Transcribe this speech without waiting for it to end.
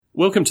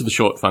Welcome to the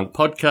Short Funk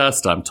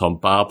Podcast. I'm Tom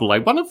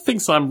Barbalet. One of the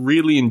things I'm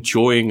really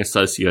enjoying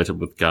associated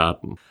with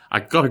garden, I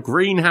got a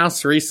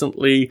greenhouse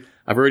recently.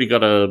 I've already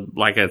got a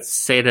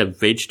set of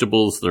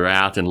vegetables that are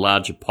out in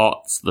larger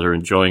pots that are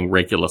enjoying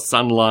regular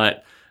sunlight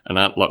and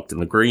aren't locked in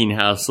the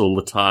greenhouse all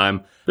the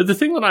time. But the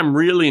thing that I'm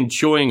really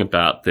enjoying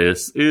about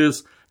this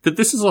is that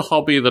this is a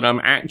hobby that I'm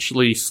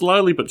actually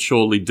slowly but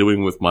surely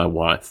doing with my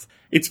wife.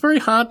 It's very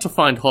hard to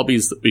find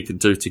hobbies that we can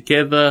do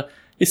together.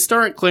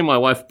 Historically, my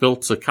wife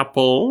built a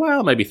couple,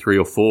 maybe 3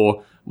 or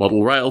 4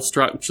 model rail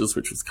structures,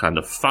 which was kind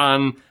of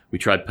fun. We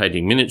tried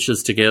painting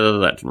miniatures together.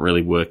 That didn't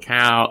really work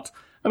out.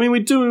 I mean, we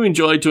do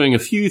enjoy doing a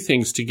few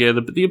things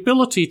together, but the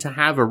ability to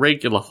have a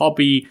regular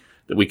hobby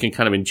that we can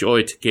kind of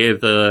enjoy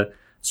together,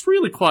 it's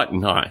really quite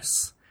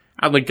nice.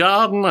 And the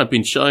garden, I've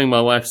been showing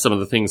my wife some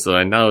of the things that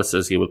I know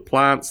associated with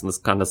plants and this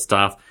kind of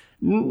stuff.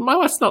 My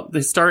wife's not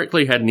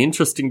historically had an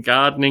interest in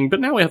gardening, but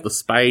now we have the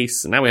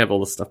space and now we have all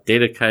the stuff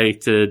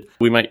dedicated.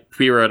 We make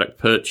periodic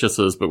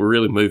purchases, but we're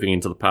really moving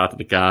into the part of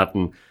the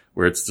garden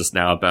where it's just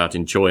now about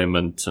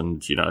enjoyment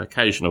and,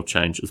 occasional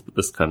changes, but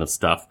this kind of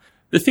stuff.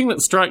 The thing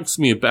that strikes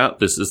me about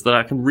this is that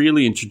I can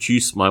really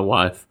introduce my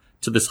wife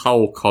to this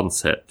whole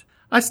concept.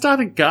 I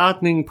started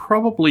gardening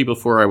probably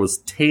before I was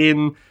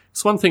 10.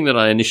 It's one thing that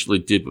I initially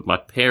did with my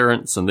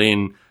parents, and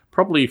then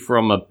probably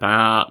from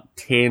about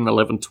 10,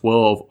 11,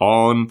 12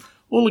 on,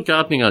 all the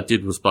gardening I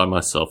did was by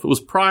myself. It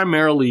was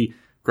primarily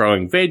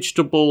growing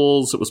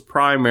vegetables. It was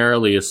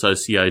primarily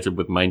associated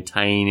with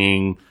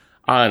maintaining,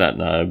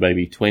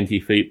 maybe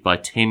 20 feet by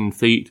 10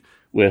 feet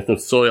worth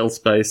of soil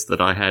space that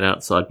I had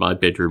outside my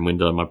bedroom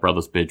window, my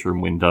brother's bedroom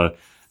window.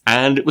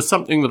 And it was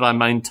something that I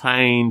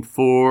maintained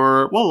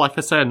for, like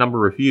I say, a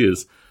number of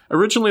years.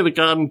 Originally, the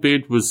garden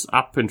bed was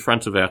up in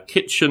front of our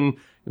kitchen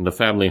in the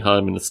family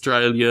home in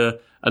Australia.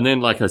 And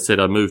then, like I said,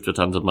 I moved it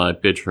under my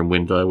bedroom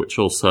window, which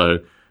also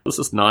was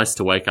just nice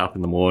to wake up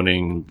in the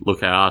morning,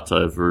 look out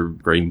over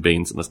green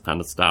beans and this kind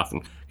of stuff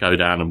and go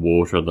down and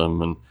water them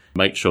and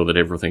make sure that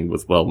everything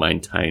was well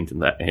maintained in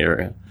that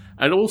area.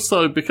 And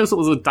also, because it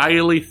was a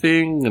daily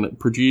thing and it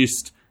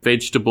produced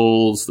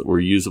vegetables that were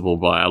usable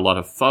by a lot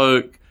of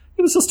folk,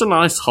 it was just a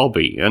nice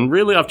hobby. And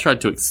really, I've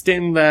tried to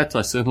extend that.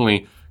 I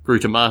certainly grew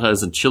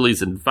tomatoes and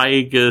chilies in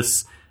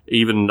Vegas,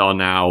 even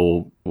on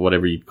our,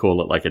 whatever you'd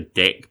call it, like a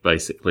deck,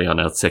 basically, on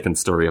our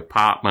second-story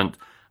apartment.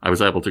 I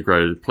was able to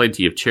grow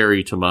plenty of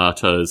cherry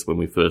tomatoes when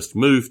we first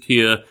moved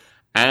here.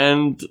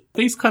 And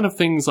these kind of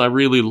things I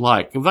really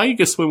like.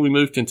 Vegas, when we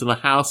moved into the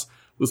house,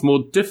 was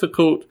more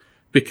difficult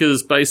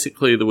because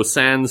basically there were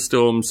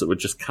sandstorms that would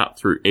just cut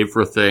through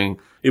everything.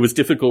 It was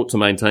difficult to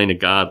maintain a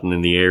garden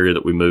in the area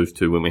that we moved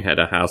to when we had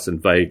a house in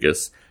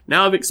Vegas.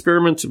 Now I've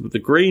experimented with the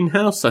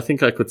greenhouse. I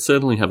think I could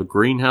certainly have a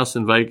greenhouse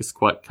in Vegas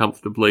quite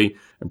comfortably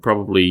and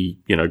probably,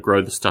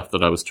 grow the stuff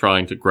that I was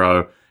trying to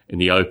grow in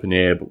the open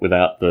air, but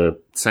without the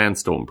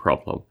sandstorm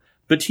problem.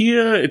 But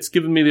here it's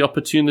given me the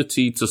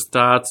opportunity to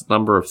start a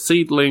number of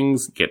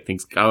seedlings, get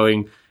things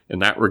going in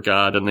that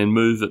regard, and then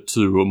move it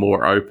to a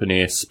more open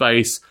air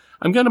space.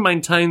 I'm going to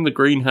maintain the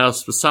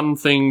greenhouse for some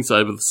things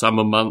over the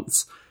summer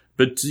months,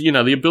 but,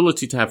 the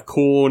ability to have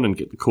corn and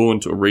get the corn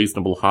to a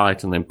reasonable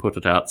height and then put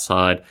it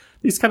outside,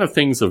 these kind of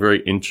things are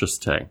very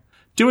interesting.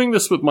 Doing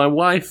this with my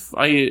wife,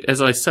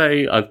 as I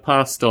say, I've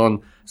passed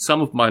on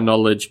some of my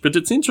knowledge, but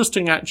it's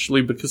interesting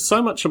actually because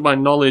so much of my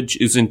knowledge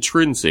is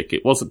intrinsic.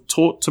 It wasn't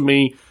taught to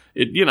me.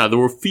 There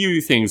were a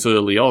few things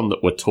early on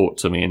that were taught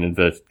to me in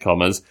inverted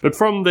commas, but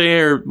from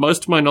there,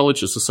 most of my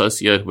knowledge is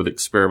associated with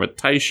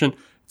experimentation.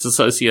 It's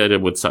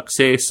associated with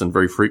success and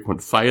very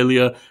frequent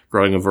failure,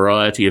 growing a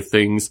variety of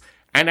things.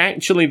 And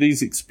actually,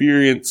 these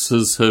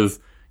experiences have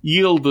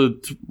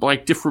yielded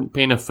different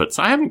benefits.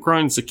 I haven't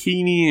grown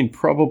zucchini in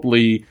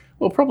probably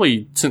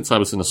since I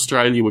was in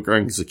Australia. We're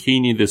growing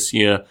zucchini this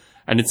year.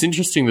 And it's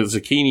interesting that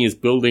zucchini is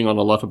building on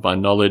a lot of my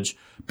knowledge.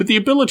 But the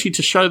ability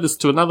to show this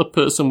to another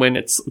person when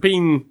it's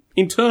been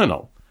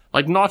internal,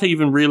 not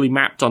even really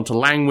mapped onto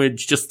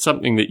language, just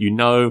something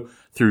that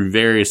through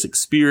various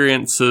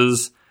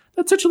experiences,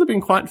 that's actually been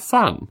quite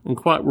fun and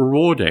quite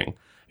rewarding.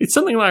 It's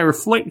something that I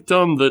reflect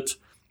on that,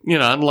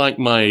 unlike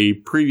my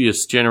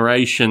previous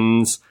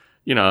generations,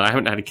 I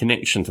haven't had a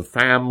connection to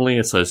family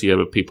associated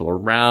with people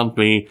around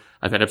me.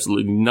 I've had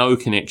absolutely no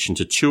connection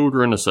to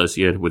children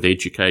associated with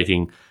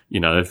educating,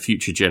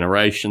 future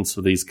generations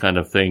for these kind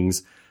of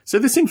things. So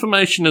this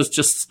information has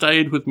just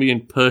stayed with me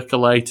and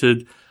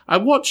percolated. I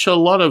watch a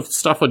lot of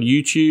stuff on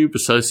YouTube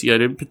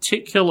associated in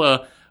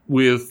particular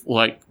with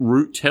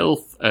root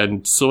health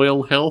and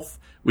soil health,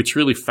 which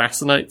really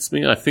fascinates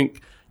me. I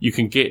think you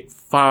can get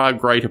far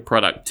greater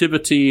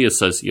productivity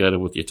associated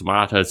with your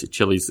tomatoes, your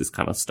chilies, this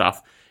kind of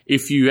stuff,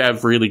 if you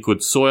have really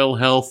good soil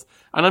health.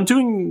 And I'm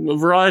doing a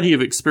variety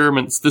of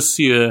experiments this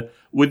year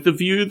with the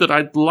view that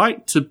I'd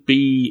like to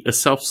be a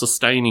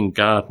self-sustaining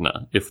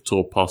gardener, if at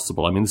all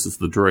possible. I mean, this is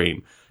the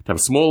dream. To have a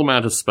small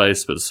amount of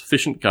space, but a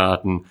sufficient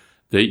garden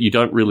that you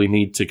don't really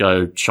need to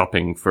go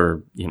shopping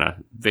for,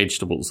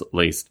 vegetables at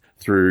least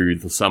through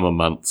the summer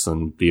months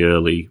and the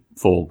early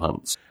fall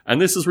months. And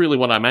this is really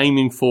what I'm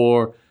aiming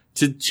for.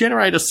 to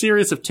generate a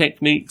series of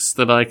techniques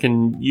that I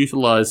can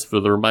utilize for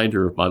the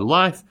remainder of my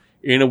life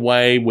in a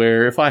way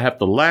where if I have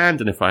the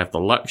land and if I have the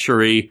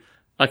luxury,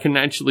 I can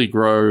actually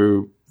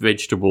grow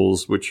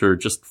vegetables which are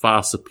just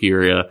far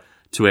superior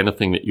to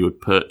anything that you would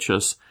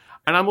purchase.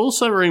 And I'm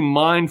also very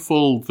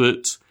mindful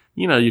that,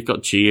 you've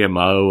got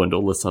GMO and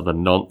all this other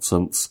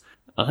nonsense.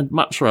 I'd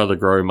much rather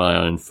grow my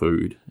own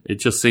food. It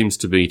just seems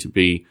to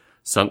be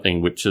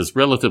something which is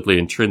relatively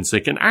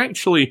intrinsic and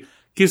actually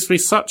gives me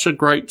such a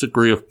great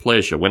degree of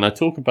pleasure. When I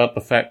talk about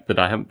the fact that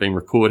I haven't been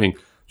recording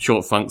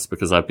short funks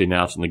because I've been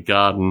out in the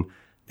garden,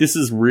 this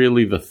is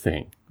really the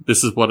thing.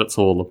 This is what it's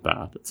all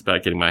about. It's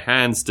about getting my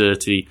hands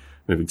dirty,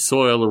 moving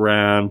soil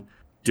around,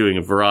 doing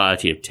a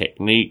variety of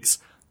techniques.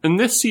 And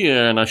this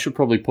year, and I should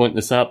probably point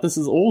this out, this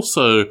is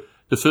also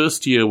the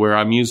first year where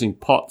I'm using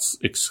pots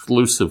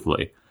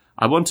exclusively.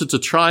 I wanted to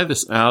try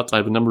this out. I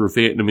have a number of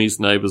Vietnamese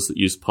neighbors that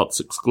use pots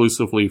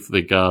exclusively for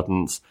their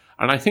gardens,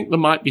 and I think there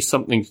might be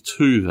something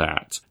to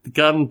that. The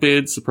garden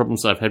beds, the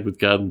problems I've had with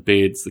garden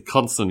beds, the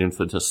constant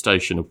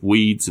infestation of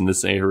weeds in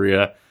this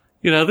area,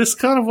 this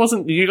kind of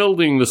wasn't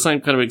yielding the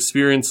same kind of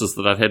experiences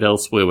that I'd had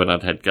elsewhere when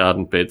I'd had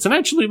garden beds. And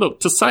actually, look,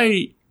 to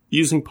say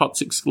using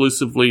pots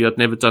exclusively, I'd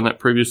never done that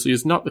previously,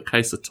 is not the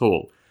case at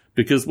all.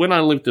 Because when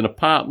I lived in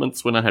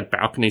apartments, when I had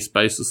balcony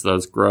spaces that I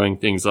was growing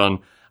things on,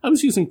 I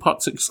was using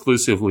pots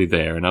exclusively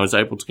there, and I was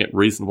able to get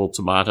reasonable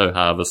tomato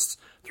harvests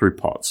through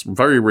pots,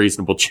 very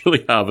reasonable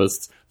chili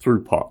harvests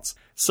through pots.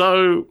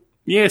 So,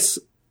 yes,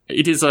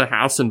 it is a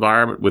house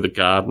environment with a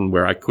garden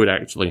where I could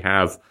actually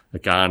have a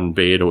garden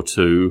bed or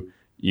two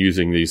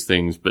using these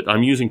things, but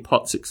I'm using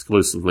pots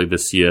exclusively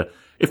this year,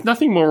 if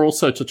nothing more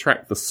also to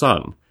track the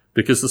sun,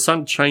 because the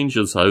sun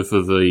changes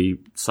over the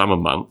summer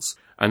months,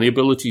 and the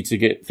ability to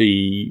get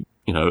the,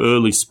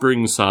 early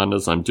spring sun,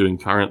 as I'm doing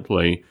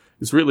currently,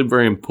 is really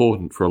very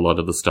important for a lot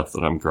of the stuff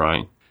that I'm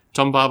growing.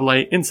 Tom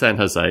Barbalet in San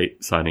Jose,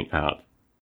 signing out.